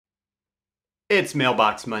It's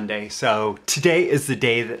Mailbox Monday, so today is the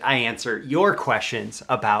day that I answer your questions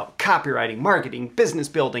about copywriting, marketing, business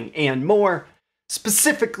building, and more.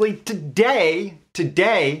 Specifically today,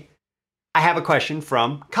 I have a question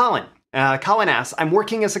from Colin. Colin asks, I'm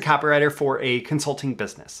working as a copywriter for a consulting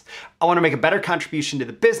business. I want to make a better contribution to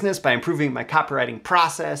the business by improving my copywriting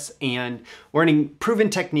process and learning proven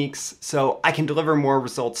techniques so I can deliver more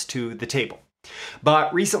results to the table.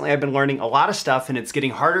 But recently I've been learning a lot of stuff and it's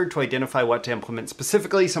getting harder to identify what to implement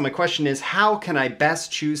specifically. So my question is, how can I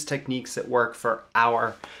best choose techniques that work for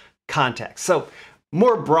our context? So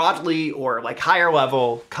more broadly or like higher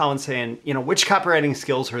level, Colin's saying, which copywriting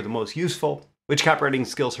skills are the most useful? Which copywriting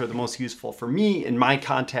skills are the most useful for me in my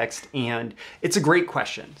context? And it's a great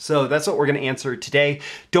question. So that's what we're going to answer today.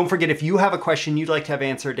 Don't forget, if you have a question you'd like to have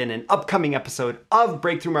answered in an upcoming episode of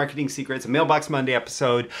Breakthrough Marketing Secrets, a Mailbox Monday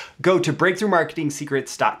episode, go to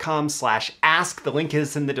breakthroughmarketingsecrets.com/ask. The link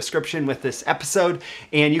is in the description with this episode,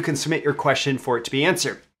 and you can submit your question for it to be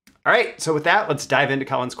answered. All right, so with that, let's dive into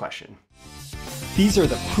Colin's question. These are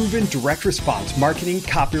the proven direct response marketing,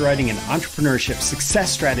 copywriting, and entrepreneurship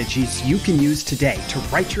success strategies you can use today to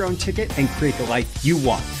write your own ticket and create the life you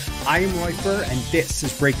want. I am Roy Furr, and this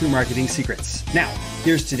is Breakthrough Marketing Secrets. Now,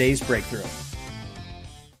 here's today's breakthrough.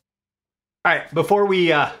 All right, before we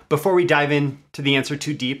dive into the answer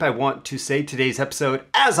too deep, I want to say today's episode,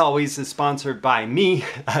 as always, is sponsored by me.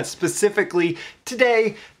 Specifically,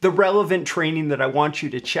 today, the relevant training that I want you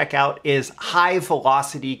to check out is High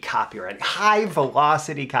Velocity Copywriting. High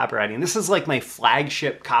Velocity Copywriting. This is like my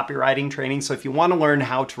flagship copywriting training. So if you want to learn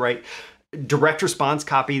how to write direct response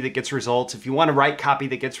copy that gets results, if you want to write copy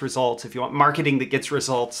that gets results, if you want marketing that gets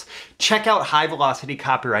results, check out High Velocity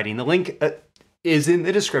Copywriting. The link is in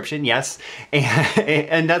the description, yes,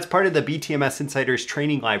 and that's part of the BTMS Insiders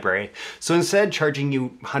training library. So instead of charging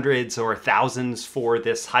you hundreds or thousands for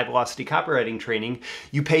this high velocity copywriting training,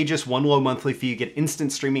 you pay just one low monthly fee. You get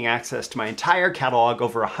instant streaming access to my entire catalog,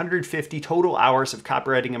 over 150 total hours of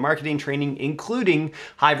copywriting and marketing training, including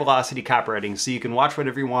high velocity copywriting. So you can watch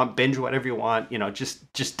whatever you want, binge whatever you want,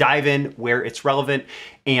 just dive in where it's relevant.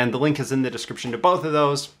 And the link is in the description to both of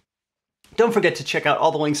those. Don't forget to check out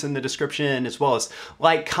all the links in the description, as well as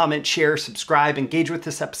like, comment, share, subscribe, engage with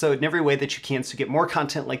this episode in every way that you can so you get more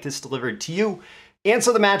content like this delivered to you. And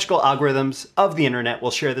so the magical algorithms of the internet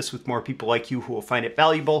will share this with more people like you who will find it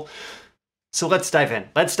valuable. So let's dive in.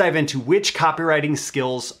 Let's dive into which copywriting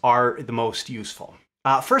skills are the most useful.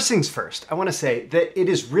 First things first, I want to say that it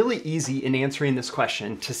is really easy in answering this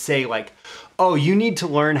question to say like, oh, you need to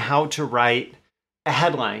learn how to write a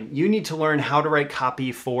headline. You need to learn how to write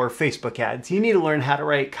copy for Facebook ads. You need to learn how to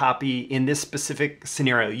write copy in this specific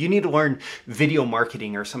scenario. You need to learn video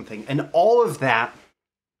marketing or something. And all of that,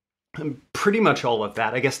 pretty much all of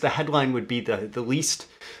that, I guess the headline would be the least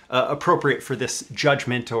appropriate for this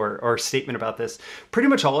judgment or statement about this. Pretty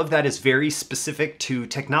much all of that is very specific to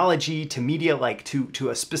technology, to media, like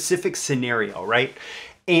to a specific scenario, right?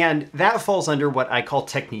 And that falls under what I call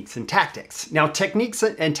techniques and tactics. Now, techniques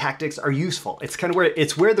and tactics are useful. It's kind of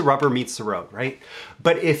where the rubber meets the road, right?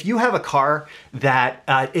 But if you have a car that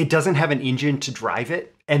it doesn't have an engine to drive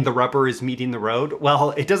it and the rubber is meeting the road,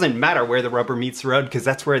 well, it doesn't matter where the rubber meets the road because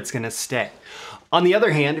that's where it's going to stay. On the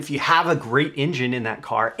other hand, if you have a great engine in that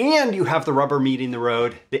car and you have the rubber meeting the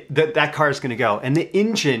road, that car is going to go. And the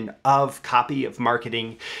engine of copy, of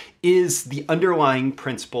marketing, is the underlying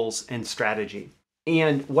principles and strategy.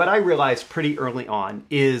 And what I realized pretty early on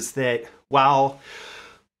is that while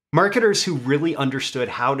marketers who really understood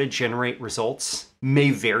how to generate results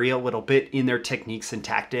may vary a little bit in their techniques and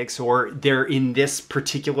tactics, or they're in this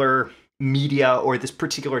particular media or this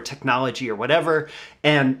particular technology or whatever,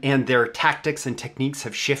 and their tactics and techniques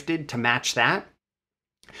have shifted to match that,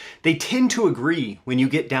 they tend to agree when you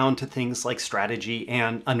get down to things like strategy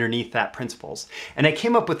and underneath that principles. And I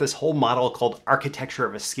came up with this whole model called architecture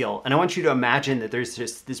of a skill. And I want you to imagine that there's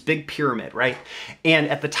just this big pyramid, right? And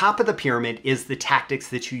at the top of the pyramid is the tactics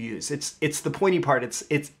that you use. It's the pointy part.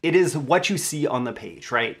 It is what you see on the page,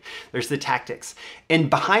 right? There's the tactics. And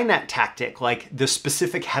behind that tactic, like the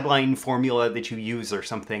specific headline formula that you use or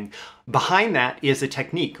something, behind that is a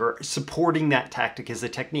technique, or supporting that tactic is a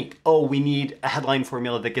technique. Oh, we need a headline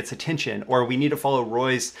formula that gets attention, or we need to follow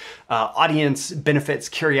Roy's audience benefits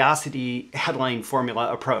curiosity headline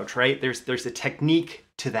formula approach, right? There's a technique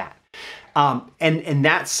to that. And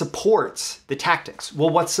that supports the tactics. Well,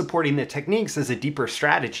 what's supporting the techniques is a deeper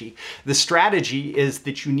strategy. The strategy is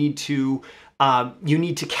that you need to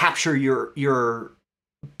capture your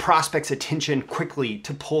prospects' attention quickly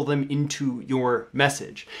to pull them into your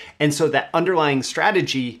message. And so that underlying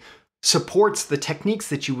strategy supports the techniques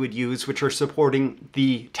that you would use, which are supporting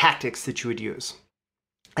the tactics that you would use.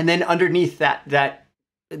 And then underneath that,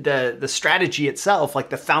 the strategy itself, like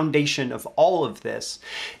the foundation of all of this,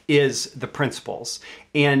 is the principles.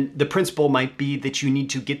 And the principle might be that you need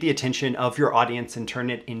to get the attention of your audience and turn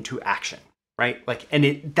it into action, right? Like,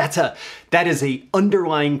 and that is a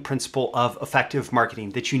underlying principle of effective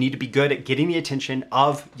marketing, that you need to be good at getting the attention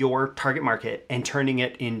of your target market and turning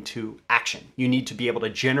it into action. You need to be able to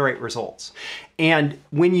generate results. And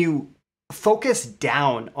when you focus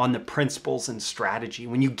down on the principles and strategy,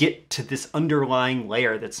 when you get to this underlying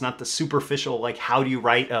layer that's not the superficial, like how do you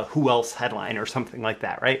write a who else headline or something like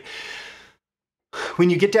that, right? When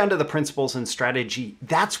you get down to the principles and strategy,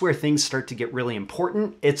 that's where things start to get really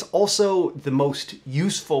important. It's also the most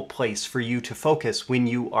useful place for you to focus when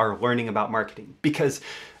you are learning about marketing, because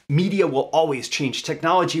media will always change.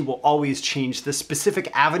 Technology will always change. The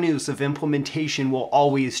specific avenues of implementation will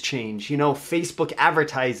always change. You know, Facebook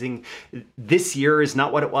advertising this year is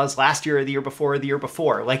not what it was last year or the year before or the year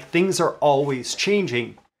before. Like, things are always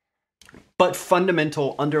changing. But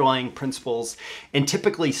fundamental underlying principles and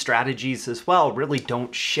typically strategies as well really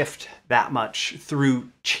don't shift that much through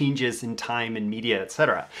changes in time and media,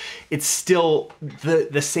 etc. It's still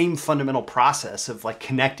the same fundamental process of like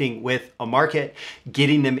connecting with a market,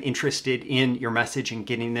 getting them interested in your message and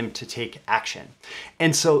getting them to take action.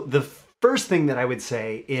 And so the first thing that I would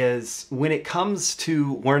say is, when it comes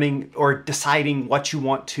to learning or deciding what you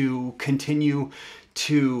want to continue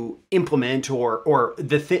to implement, or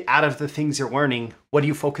out of the things you're learning, what do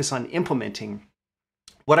you focus on implementing?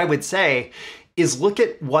 What I would say is, look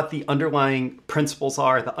at what the underlying principles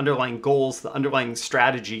are, the underlying goals, the underlying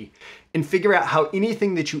strategy, and figure out how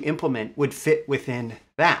anything that you implement would fit within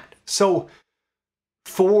that. So,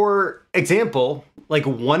 for example, like,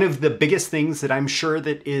 one of the biggest things that I'm sure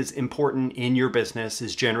that is important in your business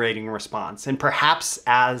is generating a response. And perhaps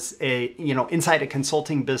as a, inside a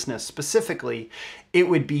consulting business specifically, it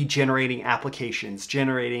would be generating applications,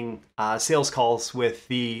 generating sales calls with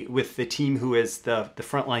the team who is the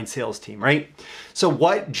frontline sales team, right? So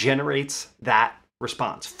what generates that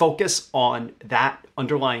response? Focus on that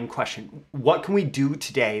underlying question. What can we do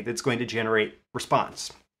today that's going to generate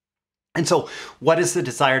response? And so what is the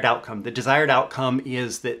desired outcome? The desired outcome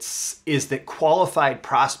is that qualified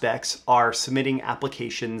prospects are submitting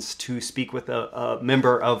applications to speak with a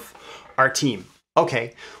member of our team.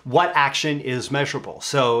 Okay, what action is measurable?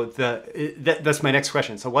 So that's my next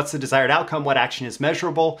question. So what's the desired outcome? What action is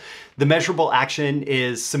measurable? The measurable action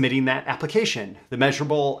is submitting that application. The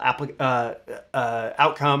measurable The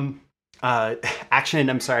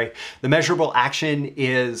measurable action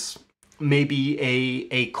is maybe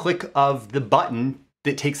a click of the button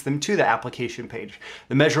that takes them to the application page.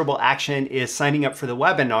 The measurable action is signing up for the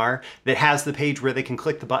webinar that has the page where they can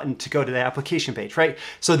click the button to go to the application page, right?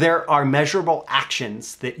 So there are measurable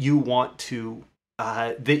actions that you want to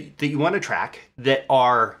that you want to track, that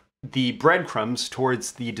are the breadcrumbs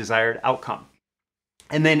towards the desired outcome.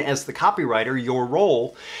 And then, as the copywriter, your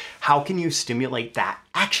role, how can you stimulate that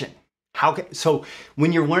action? So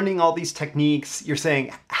when you're learning all these techniques, you're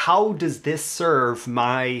saying, how does this serve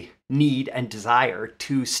my need and desire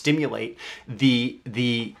to stimulate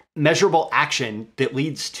the measurable action that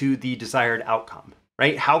leads to the desired outcome,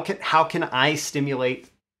 right? How can I stimulate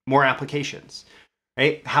more applications,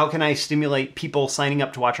 right? How can I stimulate people signing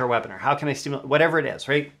up to watch our webinar? How can I stimulate whatever it is,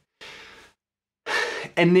 right?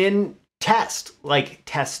 And then test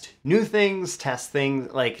new things, test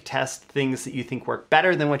things that you think work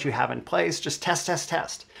better than what you have in place. Just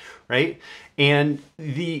test, right? And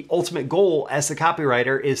the ultimate goal as a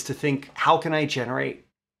copywriter is to think, how can I generate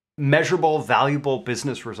measurable, valuable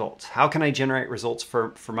business results? How can I generate results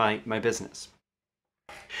for my business?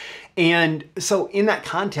 And so in that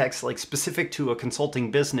context, like specific to a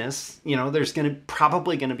consulting business, there's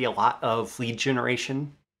probably going to be a lot of lead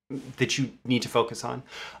generation that you need to focus on,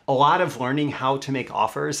 a lot of learning how to make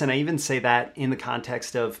offers. And I even say that in the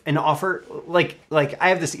context of an offer, like I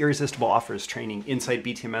have this irresistible offers training inside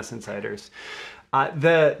BTMS Insiders.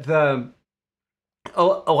 A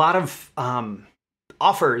lot of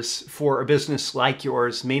offers for a business like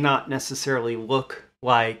yours may not necessarily look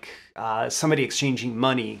like somebody exchanging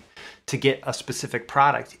money to get a specific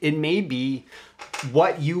product. It may be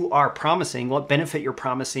what you are promising, what benefit you're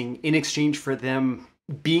promising in exchange for them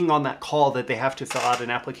being on that call that they have to fill out an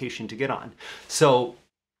application to get on. So,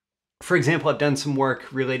 for example, I've done some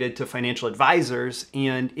work related to financial advisors,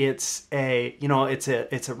 and it's a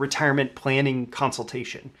retirement planning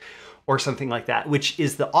consultation or something like that, which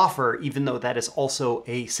is the offer, even though that is also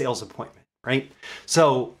a sales appointment, right?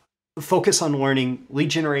 So focus on learning lead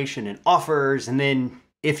generation and offers, and then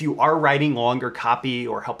if you are writing longer copy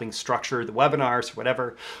or helping structure the webinars or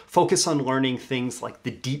whatever, focus on learning things like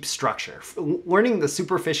the deep structure, learning the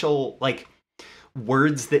superficial, like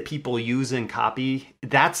words that people use in copy.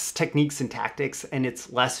 That's techniques and tactics, and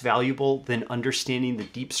it's less valuable than understanding the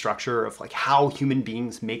deep structure of like how human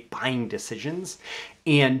beings make buying decisions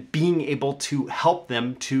and being able to help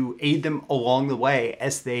them, to aid them along the way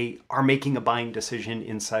as they are making a buying decision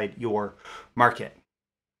inside your market.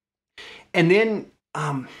 And then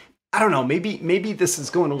I don't know, maybe this is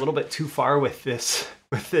going a little bit too far with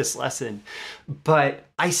this lesson, but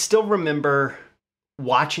I still remember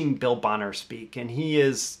watching Bill Bonner speak, and he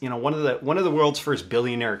is, one of the world's first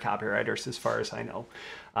billionaire copywriters, as far as I know.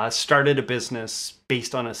 Started a business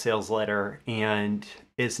based on a sales letter and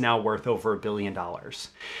is now worth over $1 billion.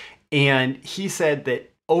 And he said that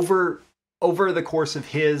over the course of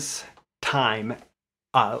his time,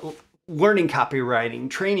 learning copywriting,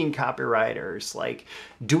 training copywriters, like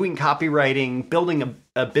doing copywriting, building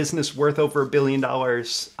a business worth over $1 billion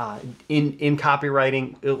in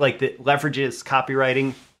copywriting, like that leverages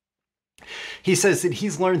copywriting. He says that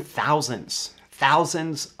he's learned thousands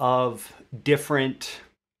of different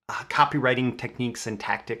copywriting techniques and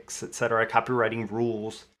tactics, etc., copywriting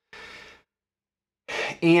rules.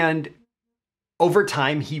 And over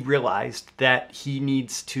time, he realized that he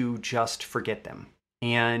needs to just forget them.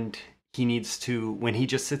 And he needs to, when he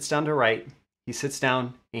just sits down to write, he sits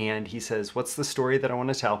down and he says, what's the story that I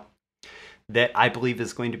want to tell that I believe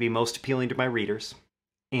is going to be most appealing to my readers?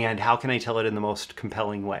 And how can I tell it in the most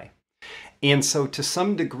compelling way? And so to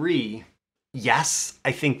some degree, yes,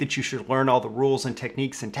 I think that you should learn all the rules and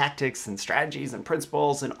techniques and tactics and strategies and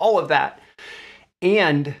principles and all of that.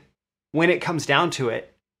 And when it comes down to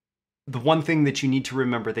it, the one thing that you need to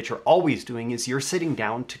remember that you're always doing is you're sitting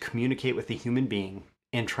down to communicate with a human being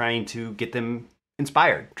and trying to get them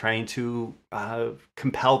inspired, trying to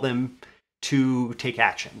compel them to take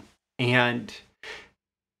action. And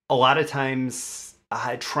a lot of times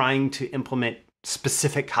trying to implement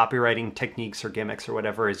specific copywriting techniques or gimmicks or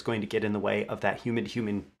whatever is going to get in the way of that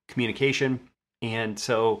human-to-human communication. And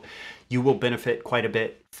so you will benefit quite a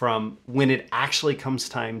bit from when it actually comes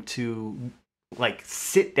time to like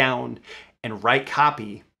sit down and write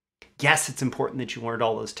copy. Yes, it's important that you learned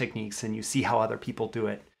all those techniques and you see how other people do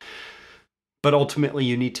it. But ultimately,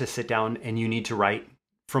 you need to sit down and you need to write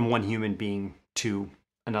from one human being to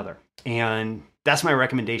another. And that's my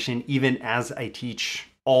recommendation, even as I teach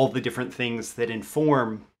all the different things that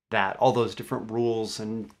inform that, all those different rules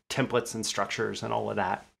and templates and structures and all of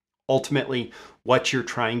that. Ultimately, what you're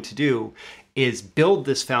trying to do is build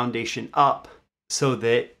this foundation up so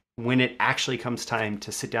that when it actually comes time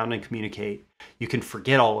to sit down and communicate, you can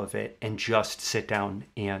forget all of it and just sit down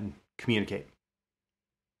and communicate.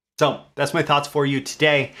 So that's my thoughts for you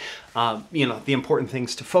today. The important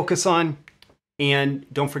things to focus on. And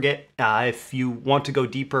don't forget, if you want to go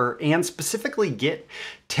deeper and specifically get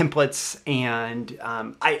templates, and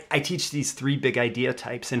I teach these 3 big idea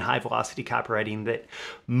types in high velocity copywriting that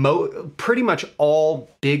pretty much all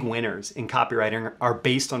big winners in copywriting are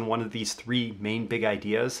based on one of these 3 main big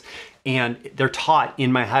ideas. And they're taught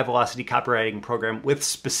in my high velocity copywriting program with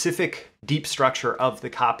specific deep structure of the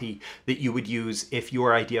copy that you would use if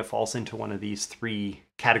your idea falls into one of these 3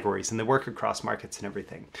 categories, and they work across markets and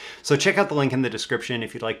everything. So check out the link in the description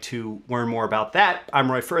if you'd like to learn more about that.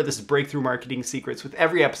 I'm Roy Furr. This is Breakthrough Marketing Secrets. With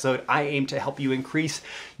every episode, I aim to help you increase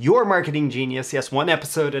your marketing genius. Yes, one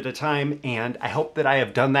episode at a time. And I hope that I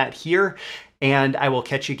have done that here. And I will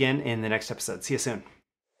catch you again in the next episode. See you soon.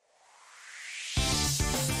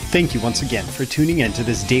 Thank you once again for tuning in to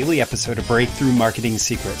this daily episode of Breakthrough Marketing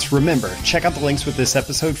Secrets. Remember, check out the links with this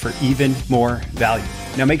episode for even more value.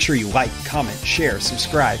 Now make sure you like, comment, share,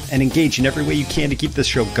 subscribe, and engage in every way you can to keep this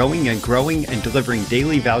show going and growing and delivering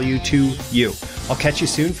daily value to you. I'll catch you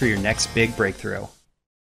soon for your next big breakthrough.